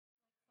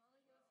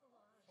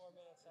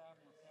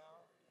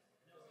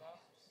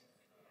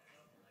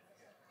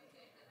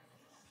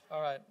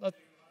All right,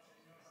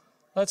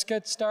 let's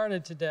get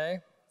started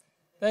today.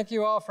 Thank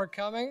you all for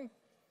coming.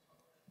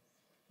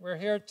 We're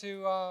here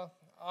to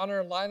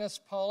honor Linus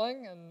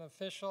Pauling, an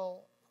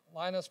official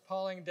Linus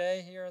Pauling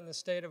Day here in the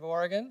state of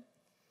Oregon.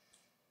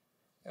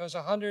 It was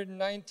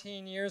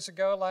 119 years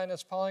ago.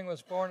 Linus Pauling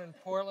was born in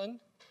Portland.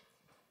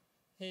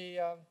 He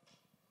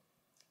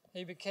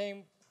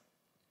became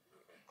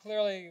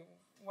clearly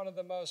one of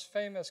the most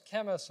famous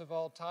chemists of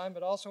all time,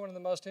 but also one of the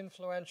most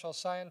influential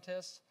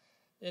scientists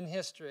in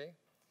history.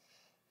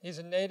 He's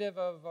a native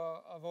of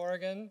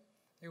Oregon.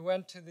 He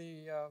went to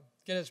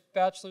get his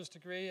bachelor's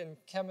degree in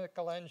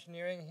chemical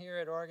engineering here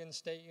at Oregon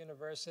State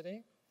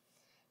University,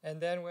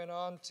 and then went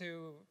on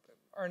to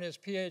earn his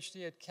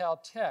PhD at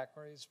Caltech,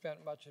 where he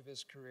spent much of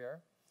his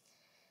career.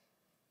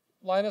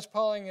 Linus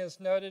Pauling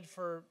is noted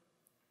for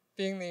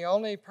being the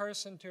only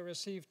person to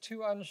receive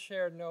 2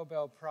 unshared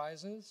Nobel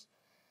Prizes.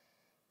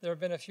 There have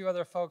been a few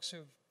other folks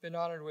who've been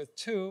honored with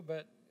 2,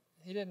 but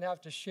he didn't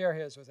have to share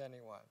his with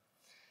anyone.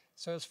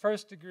 So his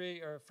first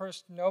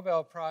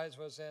Nobel Prize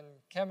was in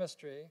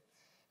chemistry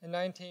in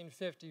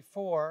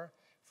 1954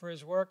 for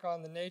his work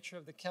on the nature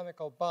of the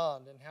chemical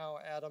bond and how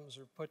atoms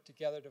are put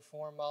together to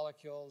form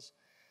molecules,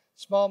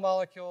 small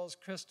molecules,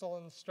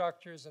 crystalline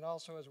structures, and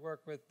also his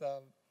work with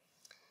the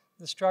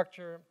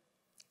structure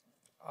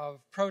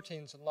of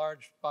proteins and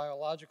large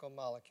biological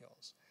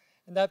molecules.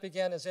 And that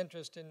began his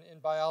interest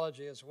in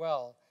biology as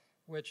well,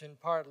 which in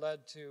part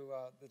led to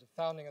the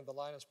founding of the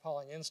Linus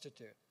Pauling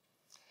Institute.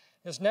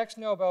 His next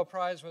Nobel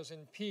Prize was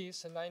in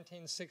peace in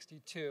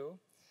 1962.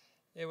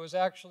 It was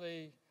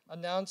actually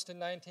announced in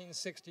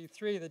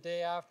 1963, the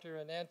day after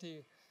an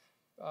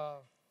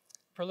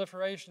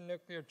anti-proliferation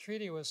nuclear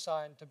treaty was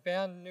signed to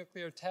ban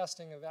nuclear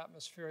testing of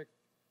atmospheric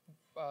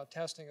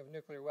testing of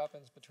nuclear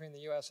weapons between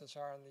the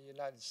USSR and the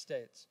United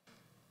States.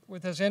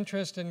 With his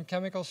interest in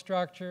chemical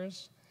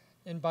structures,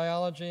 in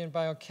biology and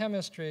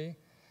biochemistry,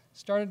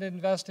 started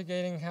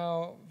investigating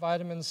how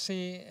vitamin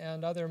C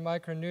and other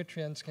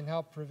micronutrients can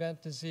help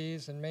prevent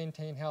disease and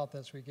maintain health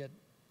as we get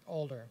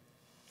older.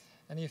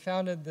 And he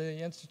founded the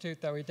institute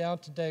that we now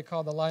today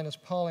call the Linus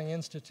Pauling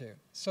Institute.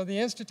 So the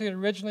institute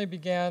originally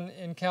began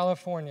in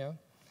California,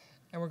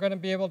 and we're going to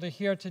be able to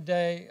hear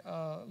today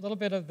a little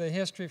bit of the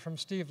history from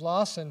Steve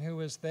Lawson, who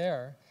was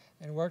there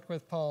and worked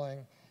with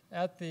Pauling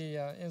at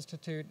the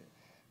institute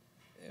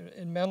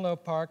in Menlo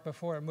Park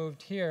before it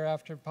moved here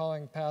after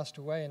Pauling passed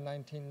away in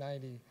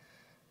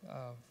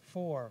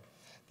 1994.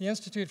 The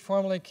institute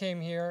formally came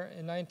here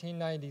in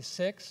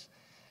 1996,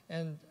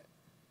 and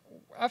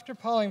after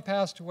Pauling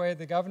passed away,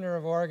 the governor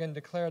of Oregon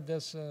declared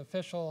this an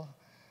official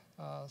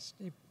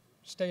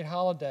state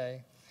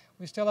holiday.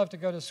 We still have to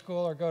go to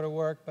school or go to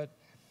work, but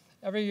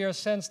every year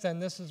since then,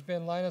 this has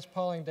been Linus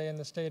Pauling Day in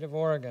the state of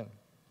Oregon.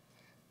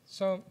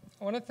 So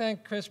I want to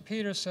thank Chris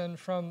Peterson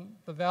from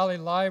the Valley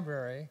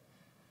Library.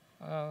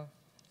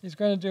 He's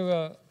going to do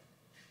an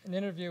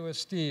interview with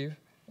Steve,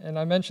 and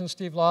I mentioned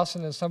Steve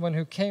Lawson as someone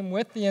who came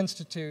with the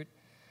Institute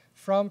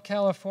from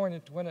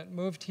California when it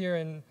moved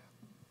here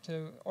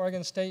to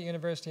Oregon State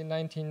University in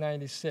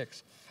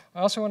 1996.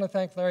 I also want to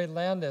thank Larry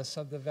Landis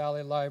of the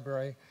Valley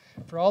Library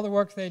for all the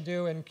work they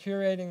do in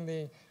curating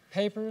the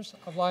papers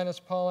of Linus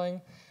Pauling,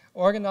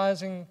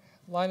 organizing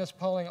Linus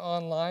Pauling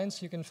online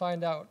so you can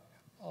find out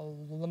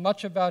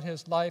much about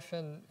his life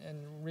and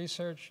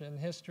research and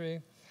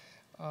history.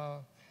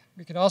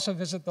 You can also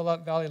visit the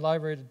Valley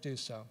Library to do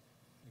so.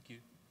 Thank you.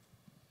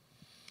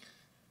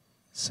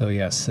 So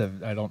yes,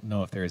 I don't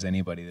know if there is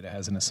anybody that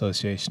has an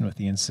association with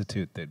the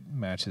Institute that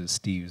matches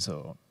Steve's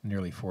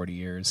nearly 40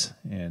 years.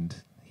 And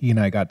he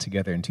and I got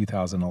together in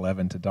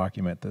 2011 to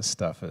document this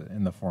stuff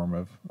in the form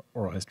of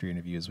oral history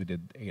interviews. We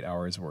did 8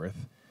 hours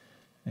worth,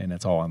 and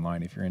it's all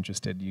online if you're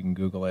interested. You can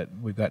Google it.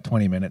 We've got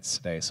 20 minutes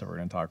today, so we're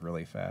going to talk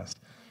really fast.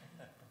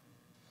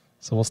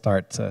 So we'll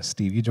start.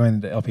 Steve, you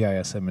joined the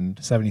LPISM in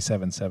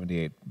 77,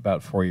 78,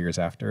 about 4 years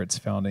after its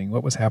founding.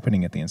 What was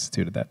happening at the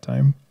Institute at that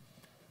time?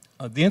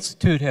 The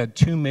Institute had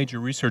 2 major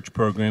research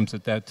programs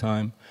at that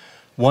time.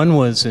 One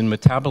was in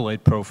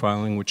metabolite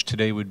profiling, which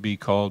today would be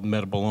called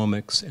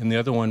metabolomics, and the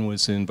other one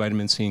was in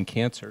vitamin C and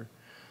cancer.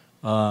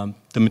 The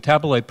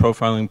metabolite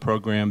profiling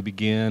program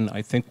began,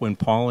 I think, when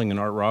Pauling and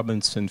Art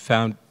Robinson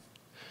founded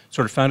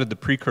the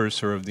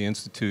precursor of the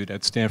Institute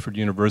at Stanford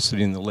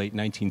University in the late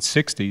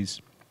 1960s.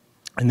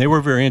 And they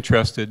were very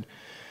interested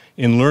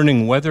in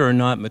learning whether or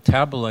not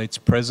metabolites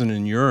present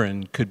in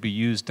urine could be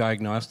used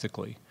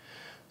diagnostically.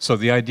 So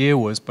the idea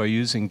was by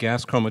using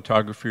gas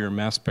chromatography or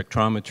mass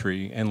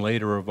spectrometry and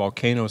later a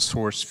volcano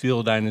source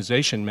field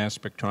ionization mass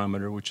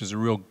spectrometer, which is a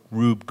real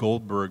Rube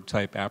Goldberg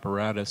type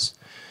apparatus,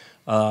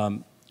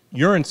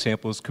 urine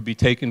samples could be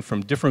taken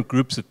from different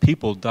groups of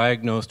people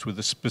diagnosed with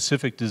a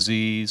specific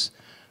disease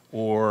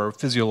or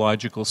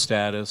physiological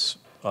status,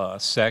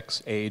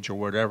 sex, age, or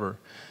whatever.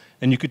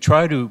 And you could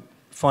try to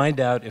find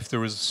out if there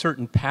was a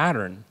certain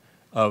pattern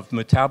of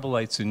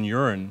metabolites in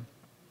urine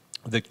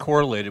that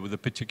correlated with a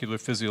particular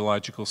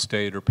physiological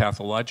state or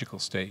pathological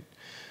state.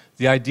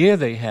 The idea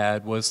they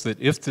had was that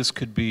if this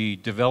could be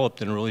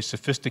developed in a really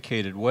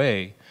sophisticated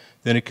way,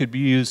 then it could be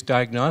used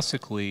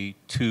diagnostically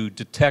to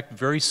detect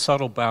very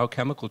subtle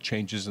biochemical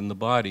changes in the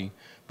body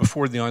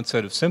before the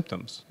onset of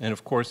symptoms. And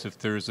of course, if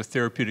there's a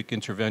therapeutic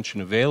intervention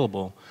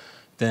available,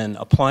 then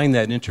applying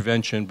that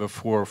intervention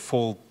before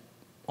full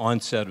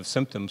onset of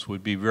symptoms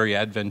would be very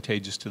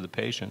advantageous to the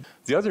patient.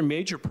 The other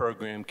major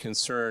program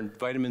concerned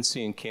vitamin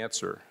C in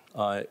cancer.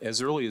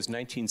 As early as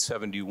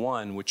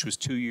 1971, which was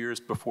 2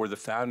 years before the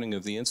founding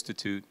of the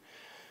Institute,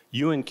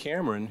 Ewan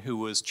Cameron, who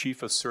was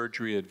chief of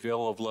surgery at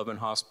Vale of Leven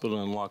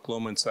Hospital in Loch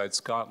Lomond inside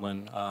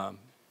Scotland, I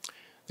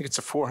think it's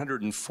a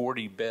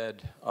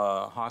 440-bed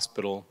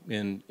hospital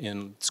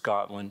in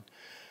Scotland,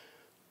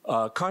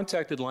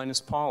 contacted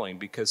Linus Pauling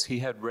because he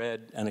had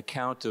read an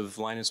account of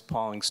Linus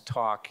Pauling's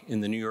talk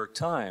in the New York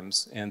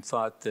Times and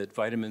thought that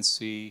vitamin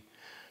C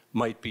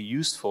might be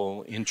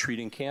useful in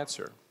treating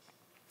cancer.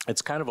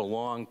 It's kind of a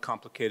long,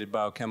 complicated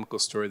biochemical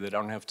story that I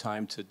don't have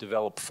time to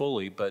develop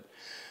fully, but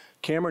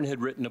Cameron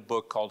had written a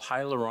book called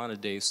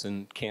Hyaluronidase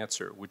in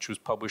Cancer, which was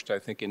published, I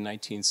think, in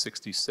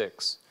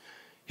 1966.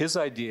 His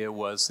idea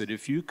was that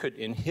if you could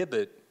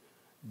inhibit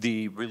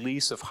the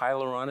release of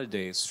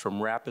hyaluronidase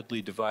from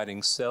rapidly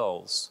dividing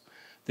cells,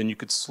 then you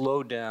could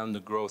slow down the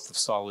growth of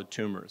solid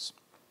tumors.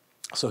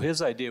 So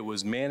his idea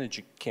was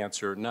manage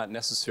cancer, not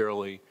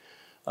necessarily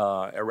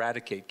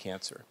eradicate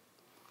cancer.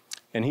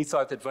 And he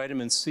thought that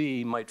vitamin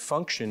C might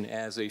function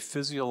as a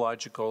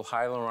physiological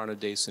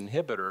hyaluronidase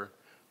inhibitor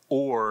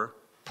or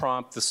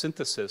prompt the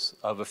synthesis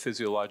of a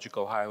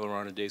physiological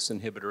hyaluronidase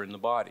inhibitor in the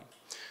body.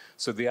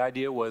 So the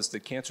idea was that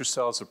cancer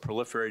cells are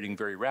proliferating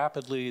very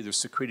rapidly. They're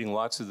secreting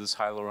lots of this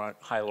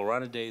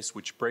hyaluronidase,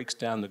 which breaks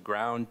down the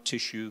ground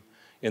tissue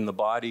in the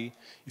body.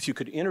 If you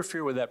could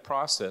interfere with that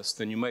process,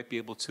 then you might be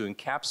able to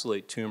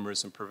encapsulate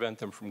tumors and prevent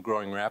them from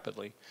growing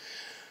rapidly.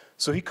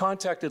 So he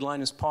contacted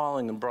Linus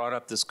Pauling and brought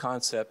up this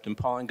concept, and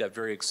Pauling got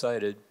very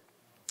excited.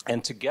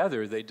 And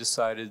together they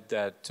decided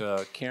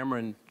that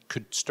Cameron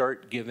could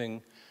start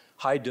giving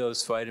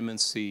high-dose vitamin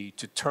C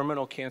to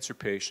terminal cancer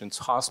patients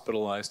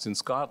hospitalized in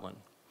Scotland.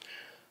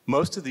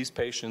 Most of these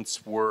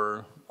patients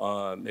were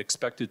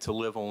expected to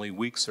live only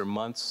weeks or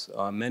months.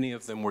 Many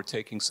of them were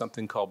taking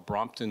something called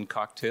Brompton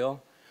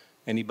cocktail.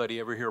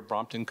 Anybody ever hear of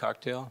Brompton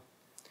cocktail?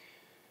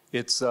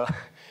 It's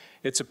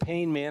a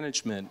pain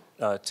management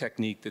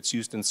technique that's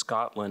used in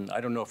Scotland. I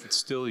don't know if it's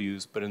still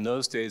used, but in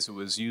those days it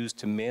was used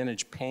to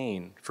manage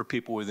pain for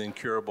people with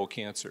incurable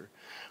cancer.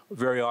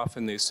 Very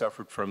often they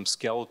suffered from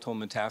skeletal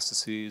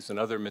metastases and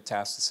other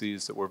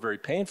metastases that were very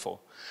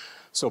painful.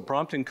 So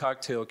Brompton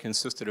cocktail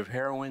consisted of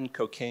heroin,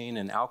 cocaine,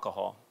 and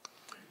alcohol.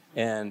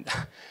 And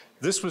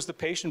this was the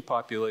patient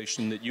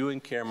population that Ewan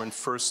Cameron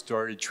first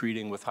started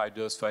treating with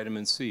high-dose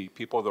vitamin C,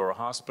 people that were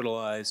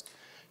hospitalized,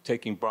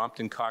 taking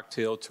Brompton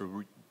cocktail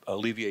to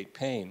alleviate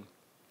pain.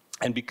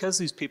 And because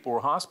these people were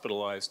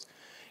hospitalized,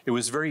 it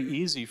was very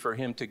easy for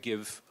him to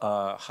give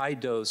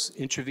high-dose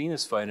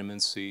intravenous vitamin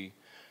C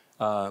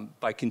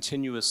by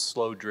continuous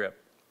slow drip.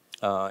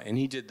 And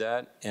he did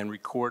that and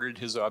recorded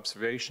his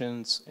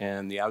observations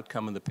and the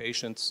outcome of the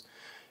patients.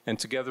 And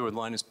together with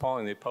Linus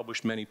Pauling, they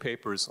published many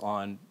papers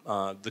on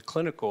the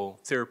clinical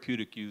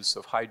therapeutic use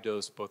of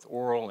high-dose, both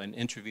oral and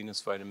intravenous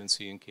vitamin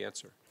C in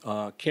cancer.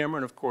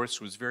 Cameron, of course,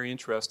 was very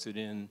interested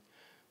in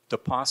the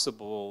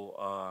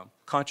possible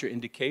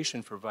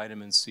contraindication for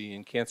vitamin C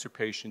in cancer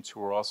patients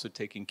who are also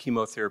taking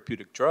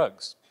chemotherapeutic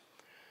drugs.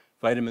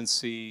 Vitamin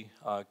C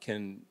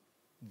can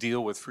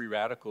deal with free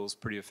radicals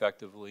pretty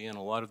effectively, and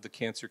a lot of the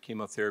cancer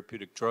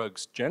chemotherapeutic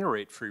drugs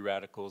generate free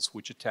radicals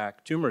which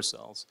attack tumor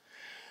cells.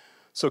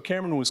 So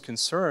Cameron was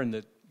concerned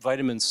that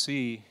vitamin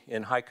C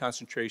in high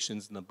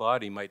concentrations in the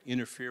body might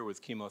interfere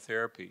with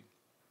chemotherapy.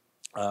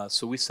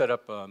 So we set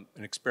up an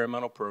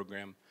experimental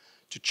program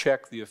to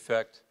check the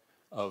effect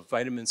of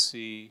vitamin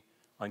C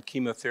on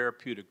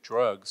chemotherapeutic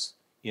drugs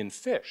in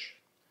fish.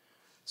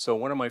 So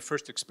one of my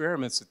first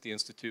experiments at the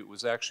Institute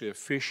was actually a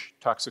fish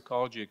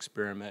toxicology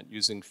experiment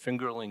using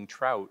fingerling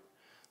trout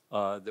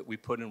that we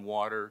put in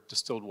water,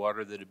 distilled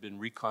water that had been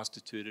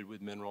reconstituted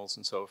with minerals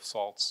and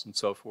salts and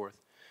so forth,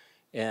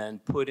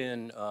 and put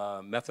in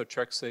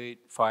methotrexate,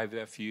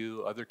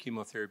 5-FU, other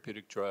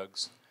chemotherapeutic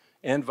drugs,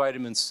 and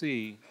vitamin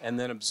C, and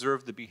then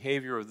observed the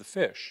behavior of the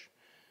fish.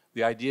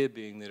 The idea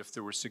being that if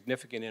there were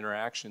significant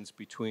interactions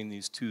between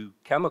these two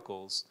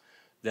chemicals,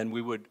 then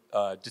we would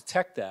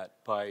detect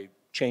that by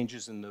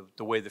changes in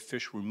the way the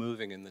fish were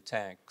moving in the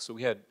tank. So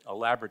we had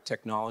elaborate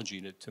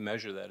technology to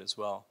measure that as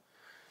well.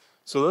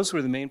 So those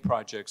were the main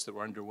projects that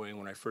were underway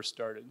when I first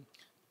started.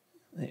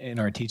 In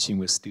our teaching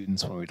with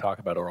students, when we talk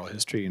about oral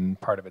history and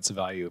part of its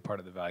value,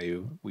 part of the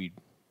value we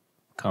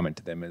comment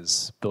to them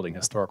is building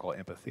historical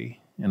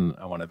empathy. And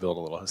I want to build a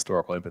little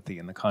historical empathy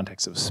in the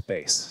context of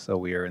space. So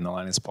we are in the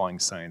Linus Pauling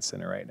Science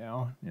Center right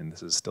now, and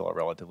this is still a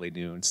relatively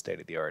new and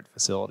state-of-the-art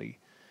facility.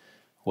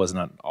 Was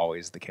not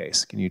always the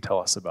case. Can you tell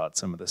us about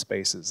some of the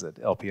spaces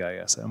that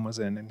LPISM was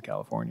in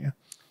California?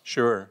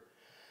 Sure.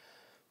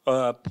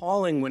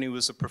 Pauling, when he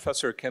was a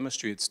professor of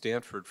chemistry at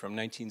Stanford from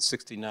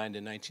 1969 to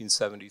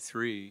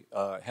 1973,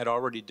 had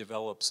already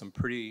developed some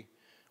pretty,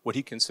 what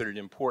he considered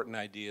important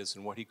ideas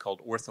in what he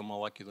called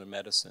orthomolecular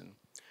medicine,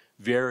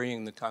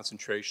 varying the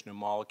concentration of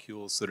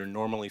molecules that are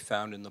normally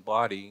found in the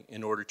body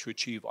in order to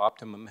achieve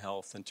optimum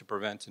health and to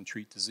prevent and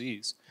treat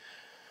disease.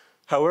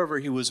 However,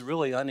 he was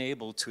really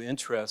unable to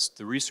interest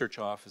the research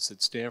office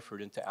at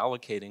Stanford into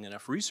allocating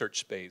enough research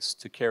space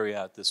to carry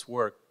out this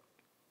work.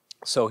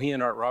 So he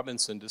and Art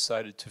Robinson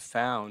decided to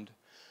found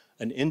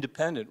an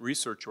independent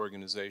research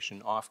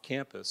organization off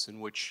campus in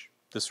which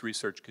this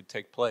research could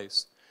take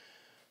place.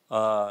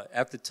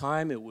 At the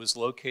time, it was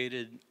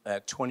located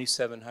at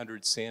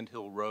 2700 Sand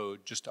Hill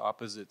Road, just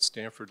opposite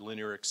Stanford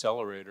Linear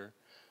Accelerator.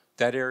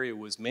 That area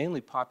was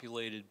mainly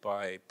populated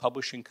by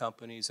publishing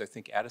companies. I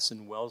think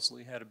Addison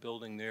Wellesley had a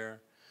building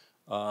there.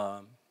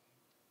 There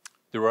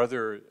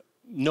were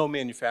no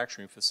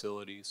manufacturing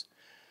facilities.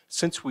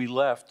 Since we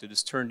left, it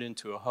has turned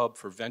into a hub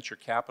for venture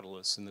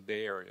capitalists in the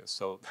Bay Area.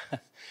 So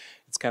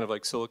it's kind of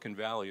like Silicon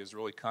Valley is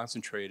really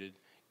concentrated,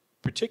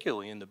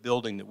 particularly in the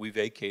building that we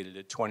vacated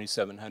at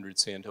 2700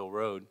 Sand Hill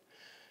Road.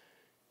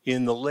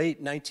 In the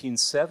late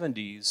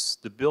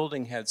 1970s, the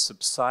building had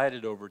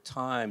subsided over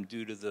time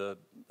due to the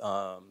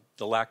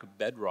lack of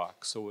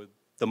bedrock. So with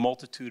the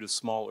multitude of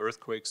small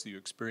earthquakes that you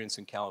experience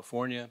in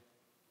California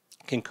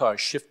can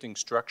cause shifting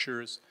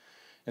structures,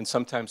 and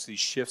sometimes these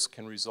shifts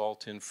can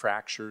result in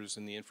fractures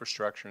in the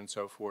infrastructure and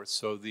so forth.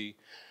 So the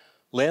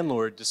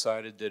landlord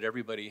decided that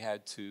everybody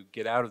had to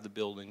get out of the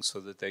building so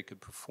that they could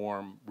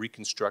perform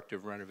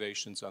reconstructive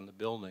renovations on the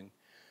building.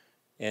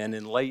 And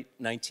in late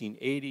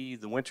 1980,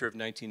 the winter of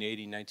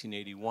 1980,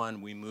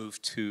 1981, we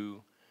moved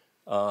to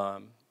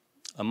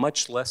a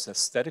much less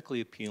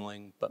aesthetically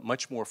appealing but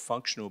much more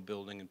functional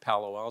building in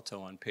Palo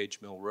Alto on Page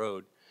Mill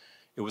Road.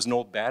 It was an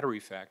old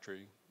battery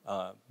factory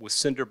with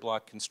cinder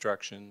block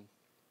construction,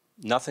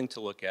 nothing to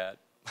look at,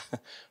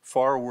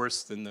 far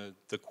worse than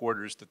the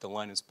quarters that the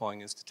Linus Pauling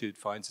Institute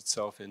finds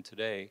itself in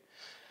today.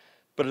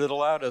 But it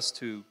allowed us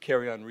to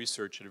carry on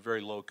research at a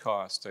very low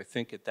cost. I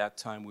think at that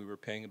time we were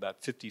paying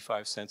about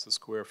 55 cents a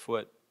square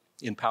foot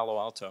in Palo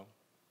Alto,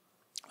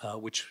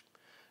 which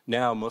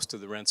now most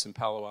of the rents in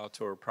Palo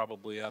Alto are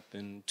probably up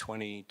in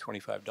 $20,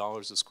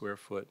 $25 a square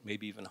foot,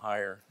 maybe even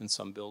higher in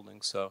some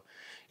buildings. So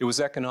it was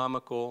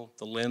economical.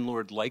 The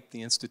landlord liked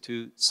the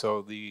Institute,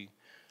 so the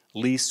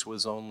lease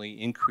was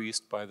only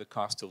increased by the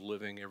cost of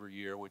living every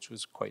year, which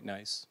was quite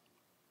nice.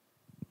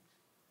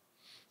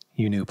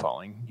 You knew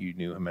Pauling. You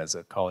knew him as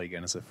a colleague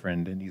and as a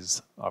friend, and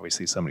he's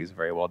obviously somebody who's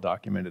very well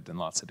documented in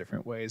lots of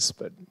different ways,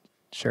 but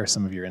share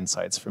some of your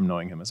insights from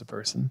knowing him as a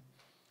person.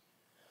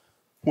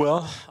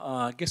 Well,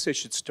 I guess I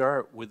should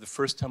start with the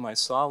first time I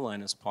saw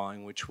Linus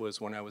Pauling, which was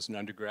when I was an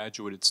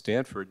undergraduate at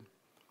Stanford.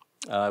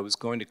 I was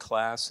going to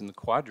class in the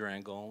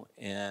quadrangle,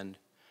 and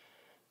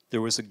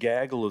there was a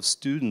gaggle of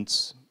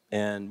students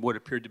and what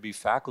appeared to be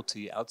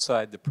faculty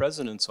outside the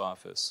president's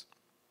office.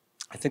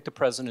 I think the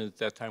president at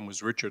that time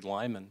was Richard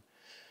Lyman.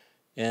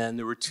 And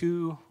there were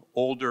two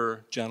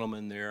older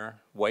gentlemen there,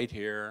 white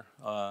hair.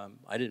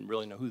 I didn't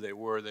really know who they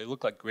were. They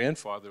looked like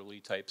grandfatherly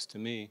types to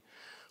me.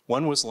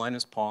 One was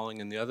Linus Pauling,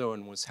 and the other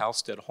one was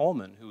Halstead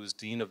Holman, who was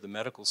dean of the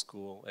medical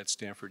school at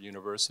Stanford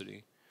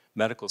University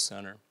Medical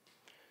Center.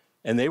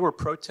 And they were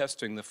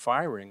protesting the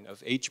firing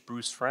of H.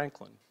 Bruce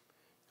Franklin,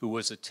 who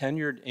was a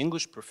tenured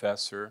English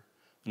professor,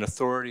 an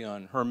authority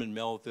on Herman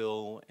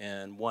Melville,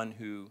 and one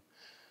who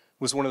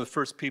was one of the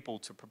first people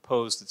to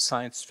propose that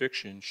science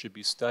fiction should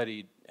be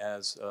studied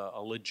as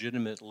a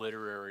legitimate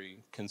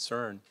literary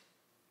concern.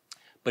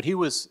 But he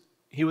was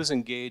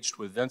engaged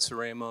with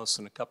Venceremos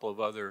and a couple of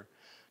other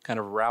kind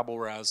of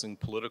rabble-rousing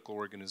political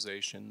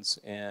organizations,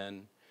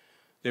 and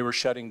they were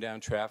shutting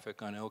down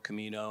traffic on El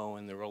Camino,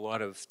 and there were a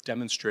lot of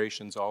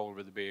demonstrations all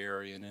over the Bay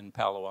Area and in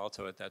Palo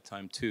Alto at that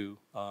time too,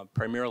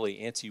 primarily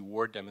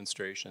anti-war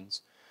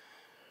demonstrations.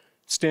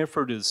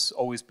 Stanford has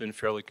always been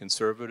fairly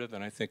conservative,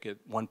 and I think at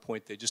one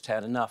point they just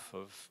had enough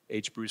of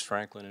H. Bruce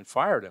Franklin and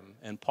fired him.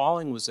 And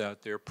Pauling was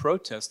out there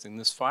protesting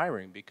this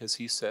firing because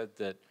he said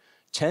that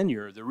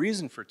tenure, the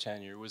reason for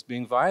tenure, was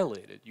being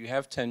violated. You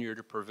have tenure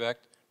to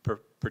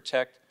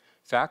protect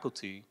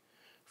faculty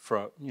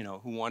from,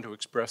 who want to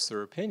express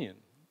their opinion,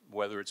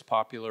 whether it's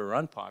popular or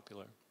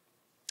unpopular.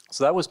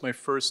 So that was my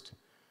first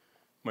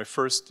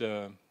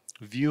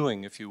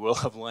viewing, if you will,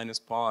 of Linus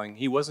Pauling.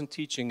 He wasn't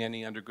teaching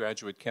any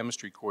undergraduate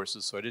chemistry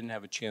courses, so I didn't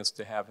have a chance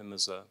to have him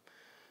as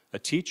a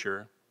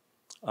teacher.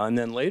 And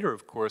then later,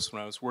 of course,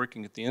 when I was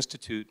working at the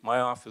Institute, my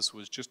office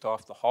was just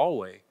off the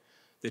hallway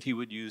that he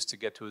would use to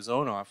get to his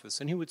own office.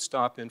 And he would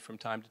stop in from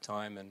time to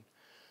time and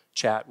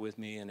chat with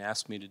me and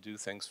ask me to do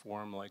things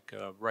for him, like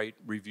write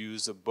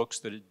reviews of books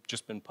that had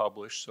just been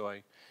published. So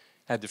I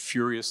had to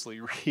furiously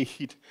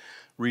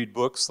read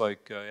books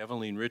like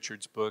Eveline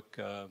Richards' book,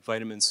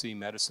 Vitamin C,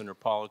 Medicine or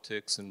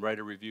Politics, and write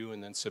a review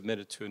and then submit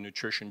it to a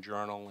nutrition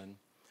journal. And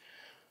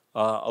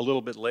a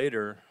little bit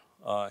later,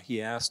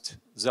 he asked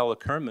Zella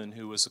Kerman,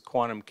 who was a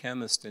quantum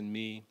chemist, and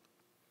me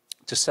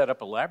to set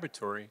up a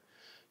laboratory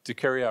to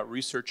carry out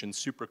research in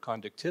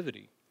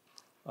superconductivity.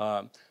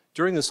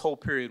 During this whole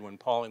period when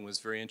Pauling was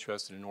very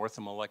interested in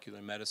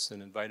orthomolecular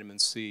medicine and vitamin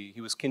C,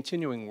 he was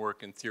continuing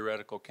work in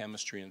theoretical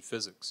chemistry and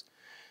physics.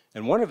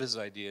 And one of his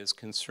ideas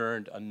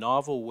concerned a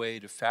novel way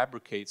to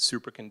fabricate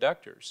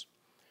superconductors.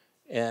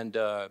 And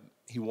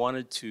he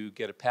wanted to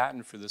get a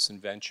patent for this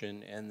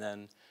invention and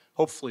then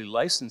hopefully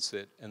license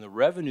it. And the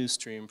revenue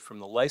stream from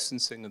the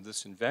licensing of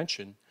this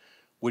invention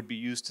would be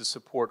used to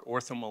support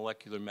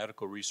orthomolecular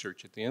medical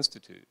research at the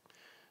Institute.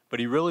 But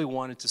he really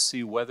wanted to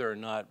see whether or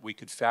not we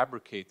could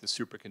fabricate the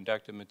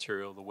superconductive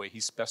material the way he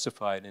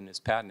specified in his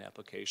patent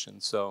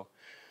application. So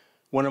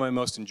one of my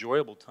most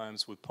enjoyable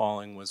times with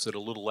Pauling was at a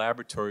little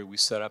laboratory we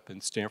set up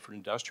in Stanford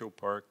Industrial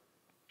Park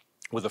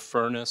with a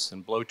furnace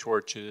and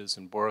blowtorches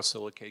and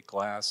borosilicate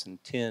glass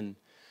and tin,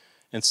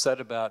 and set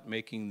about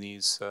making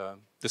these,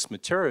 this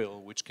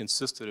material, which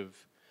consisted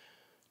of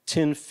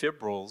tin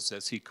fibrils,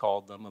 as he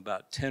called them,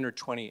 about 10 or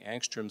 20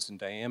 angstroms in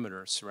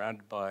diameter,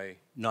 surrounded by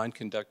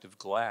non-conductive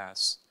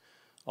glass,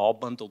 all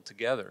bundled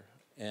together.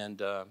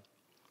 And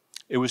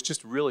it was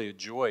just really a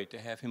joy to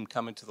have him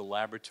come into the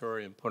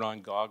laboratory and put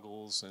on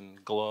goggles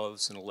and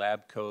gloves and a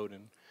lab coat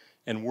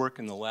and work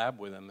in the lab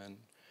with him. And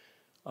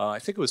I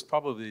think it was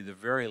probably the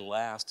very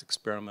last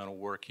experimental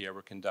work he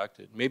ever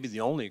conducted, maybe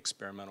the only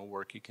experimental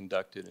work he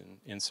conducted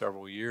in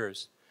several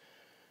years.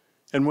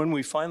 And when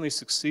we finally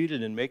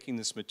succeeded in making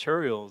this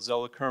material,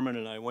 Zella Kerman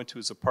and I went to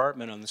his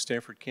apartment on the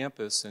Stanford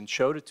campus and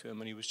showed it to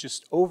him, and he was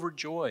just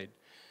overjoyed.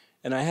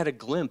 And I had a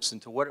glimpse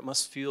into what it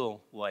must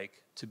feel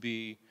like to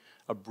be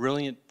a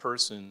brilliant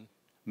person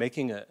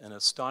making an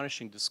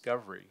astonishing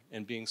discovery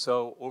and being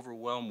so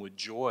overwhelmed with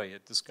joy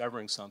at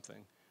discovering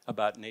something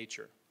about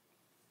nature.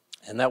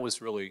 And that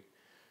was really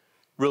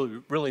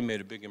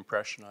made a big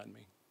impression on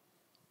me.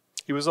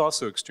 He was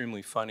also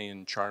extremely funny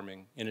and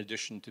charming, in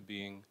addition to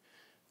being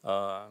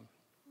a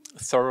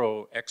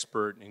thorough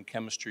expert in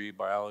chemistry,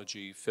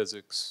 biology,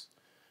 physics,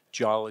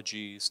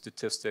 geology,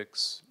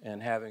 statistics,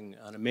 and having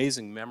an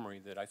amazing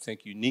memory that I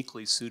think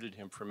uniquely suited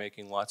him for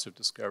making lots of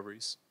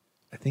discoveries.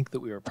 I think that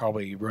we were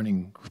probably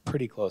running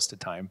pretty close to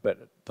time,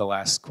 but the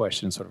last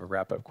question, sort of a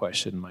wrap-up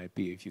question, might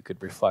be if you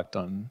could reflect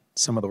on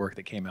some of the work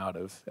that came out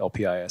of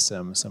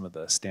LPISM, some of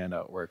the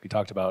standout work. We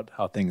talked about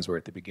how things were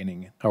at the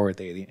beginning. How were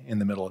they in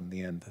the middle and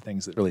the end, the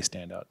things that really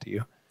stand out to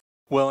you?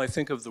 Well, I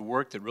think of the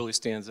work that really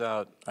stands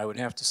out, I would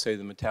have to say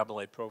the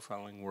metabolite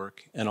profiling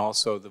work and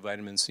also the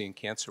vitamin C and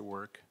cancer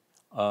work.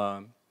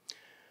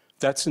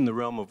 That's in the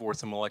realm of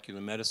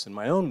orthomolecular medicine.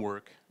 My own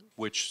work,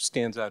 which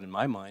stands out in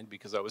my mind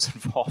because I was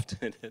involved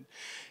in it,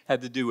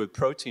 had to do with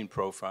protein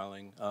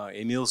profiling.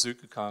 Emil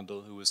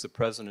Zuckerkandl, who was the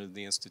president of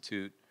the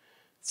Institute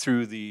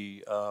through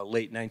the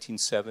late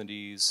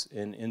 1970s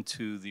and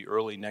into the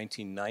early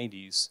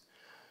 1990s,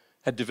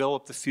 had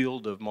developed the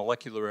field of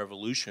molecular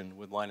evolution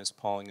with Linus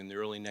Pauling in the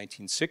early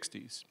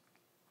 1960s.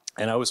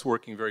 And I was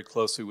working very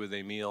closely with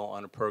Emil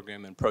on a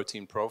program in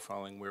protein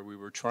profiling where we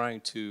were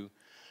trying to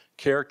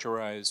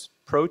characterize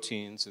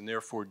proteins and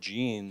therefore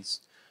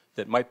genes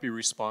that might be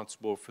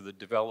responsible for the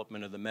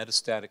development of the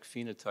metastatic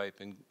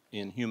phenotype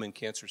in human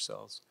cancer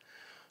cells.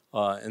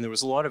 And there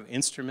was a lot of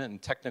instrument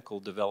and technical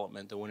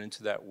development that went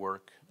into that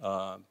work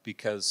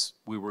because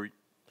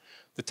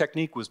the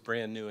technique was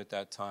brand new at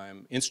that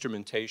time.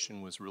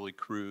 Instrumentation was really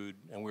crude,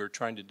 and we were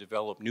trying to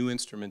develop new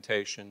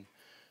instrumentation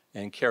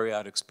and carry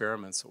out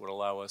experiments that would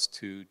allow us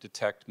to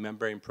detect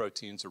membrane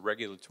proteins or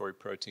regulatory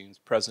proteins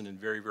present in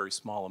very, very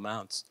small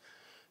amounts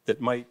that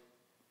might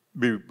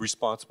be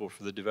responsible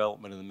for the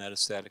development of the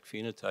metastatic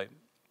phenotype.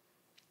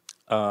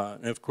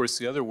 And of course,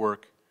 the other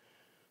work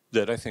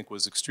that I think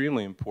was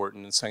extremely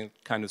important and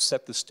kind of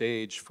set the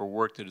stage for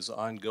work that is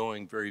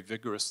ongoing very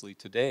vigorously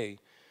today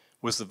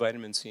was the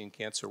vitamin C and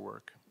cancer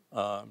work.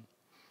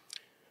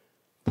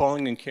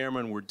 Pauling and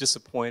Cameron were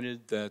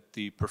disappointed that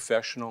the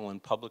professional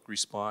and public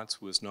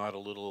response was not a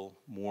little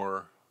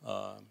more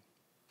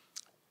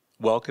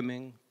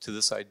welcoming to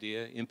this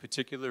idea. In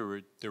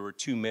particular, there were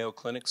 2 Mayo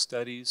Clinic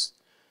studies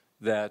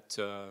that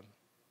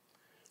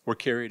were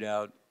carried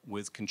out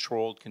with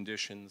controlled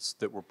conditions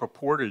that were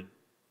purported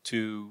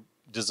to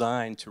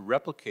design to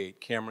replicate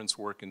Cameron's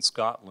work in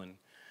Scotland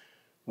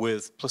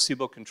with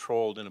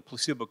placebo-controlled, in a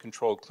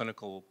placebo-controlled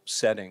clinical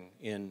setting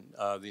in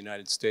the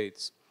United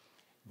States.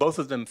 Both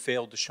of them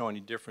failed to show any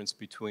difference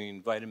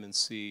between vitamin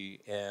C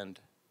and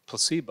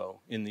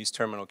placebo in these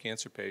terminal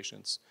cancer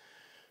patients.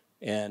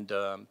 And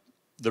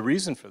the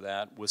reason for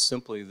that was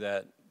simply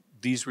that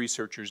these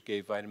researchers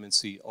gave vitamin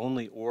C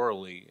only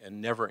orally and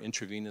never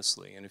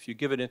intravenously. And if you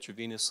give it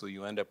intravenously,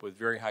 you end up with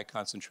very high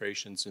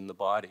concentrations in the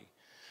body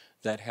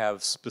that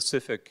have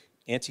specific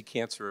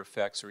anti-cancer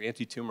effects or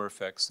anti-tumor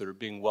effects that are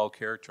being well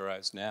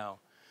characterized now.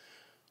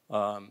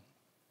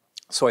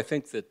 So I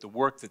think that the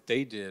work that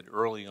they did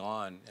early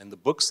on and the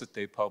books that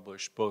they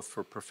published, both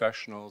for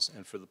professionals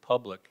and for the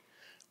public,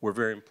 were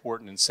very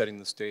important in setting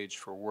the stage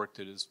for work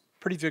that is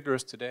pretty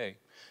vigorous today.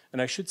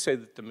 And I should say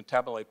that the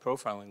metabolite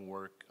profiling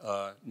work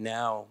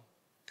now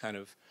kind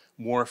of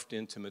morphed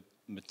into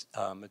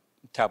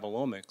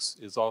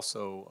metabolomics is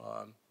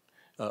also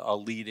a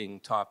leading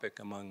topic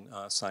among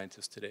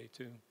scientists today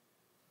too.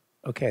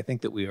 Okay, I think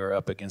that we are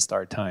up against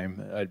our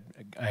time.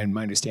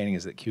 My understanding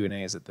is that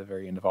Q&A is at the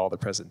very end of all the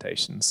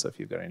presentations, so if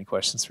you've got any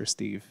questions for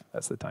Steve,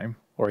 that's the time.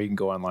 Or you can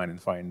go online and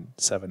find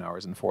 7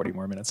 hours and 40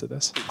 more minutes of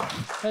this.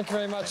 Thank you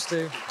very much,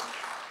 Steve.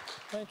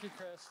 Thank you,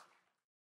 Chris.